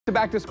a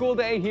back-to-school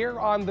day here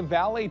on the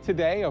Valley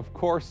today. Of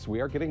course,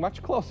 we are getting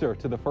much closer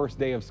to the first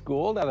day of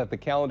school now that the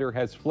calendar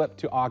has flipped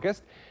to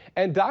August.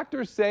 And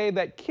doctors say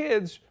that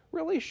kids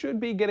really should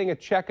be getting a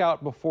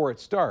checkout before it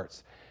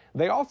starts.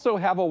 They also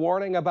have a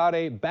warning about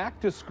a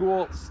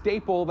back-to-school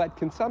staple that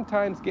can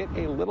sometimes get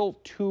a little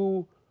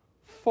too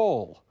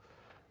full.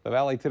 The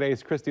Valley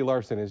Today's Christy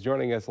Larson is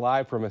joining us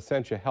live from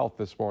Essentia Health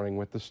this morning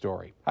with the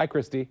story. Hi,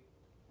 Christy.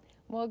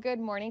 Well, good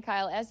morning,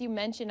 Kyle. As you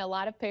mentioned, a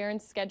lot of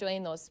parents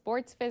scheduling those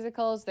sports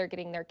physicals. They're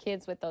getting their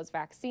kids with those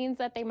vaccines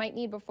that they might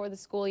need before the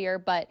school year.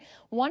 But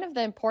one of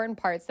the important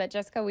parts that,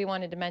 Jessica, we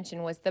wanted to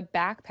mention was the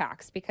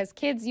backpacks, because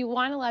kids, you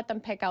want to let them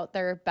pick out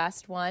their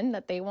best one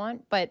that they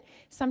want, but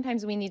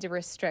sometimes we need to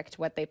restrict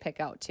what they pick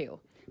out too.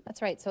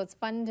 That's right. So it's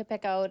fun to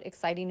pick out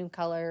exciting new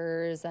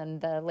colors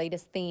and the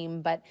latest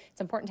theme, but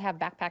it's important to have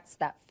backpacks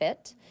that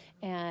fit.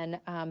 And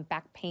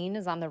back pain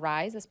is on the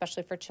rise,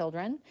 especially for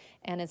children.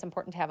 And it's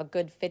important to have a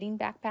good fitting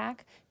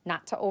backpack,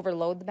 not to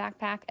overload the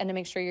backpack, and to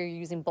make sure you're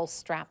using both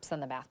straps in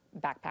the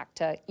backpack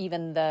to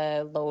even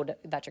the load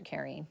that you're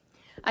carrying.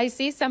 I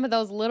see some of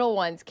those little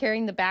ones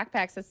carrying the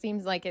backpacks. It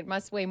seems like it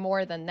must weigh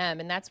more than them,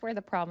 and that's where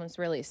the problems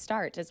really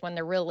start, is when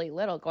they're really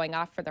little, going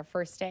off for their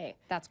first day.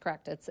 That's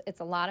correct. It's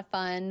a lot of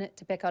fun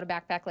to pick out a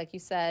backpack, like you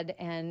said,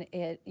 and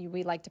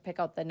we like to pick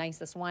out the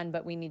nicest one,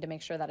 but we need to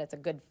make sure that it's a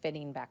good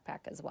fitting backpack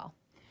as well.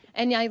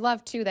 And I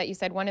love, too, that you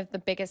said one of the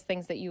biggest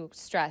things that you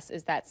stress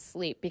is that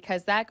sleep,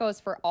 because that goes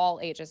for all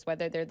ages,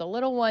 whether they're the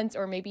little ones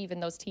or maybe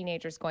even those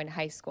teenagers going to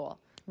high school.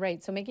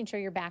 Right, so making sure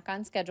you're back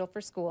on schedule for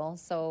school,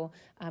 so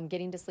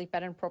getting to sleep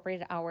at an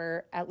appropriate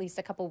hour at least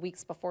a couple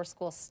weeks before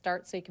school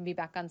starts so you can be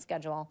back on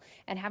schedule,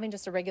 and having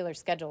just a regular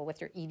schedule with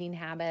your eating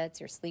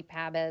habits, your sleep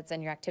habits,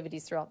 and your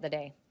activities throughout the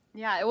day.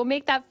 Yeah, it will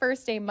make that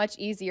first day much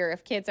easier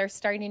if kids are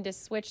starting to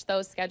switch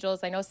those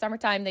schedules. I know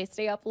summertime they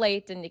stay up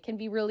late and it can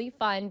be really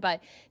fun,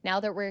 but now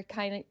that we're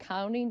kind of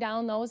counting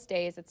down those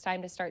days, it's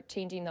time to start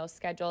changing those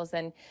schedules.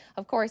 And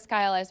of course,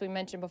 Kyle, as we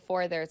mentioned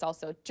before, there's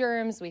also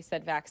germs. We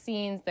said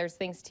vaccines. There's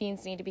things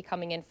teens need to be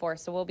coming in for.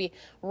 So we'll be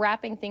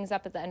wrapping things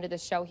up at the end of the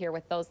show here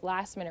with those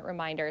last minute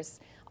reminders,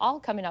 all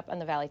coming up on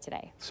the Valley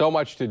today. So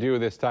much to do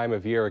this time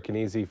of year. It can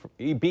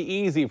be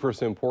easy for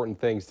some important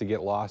things to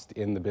get lost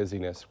in the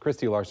busyness.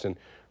 Christy Larson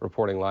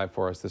reporting live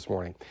for us this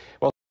morning.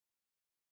 Well,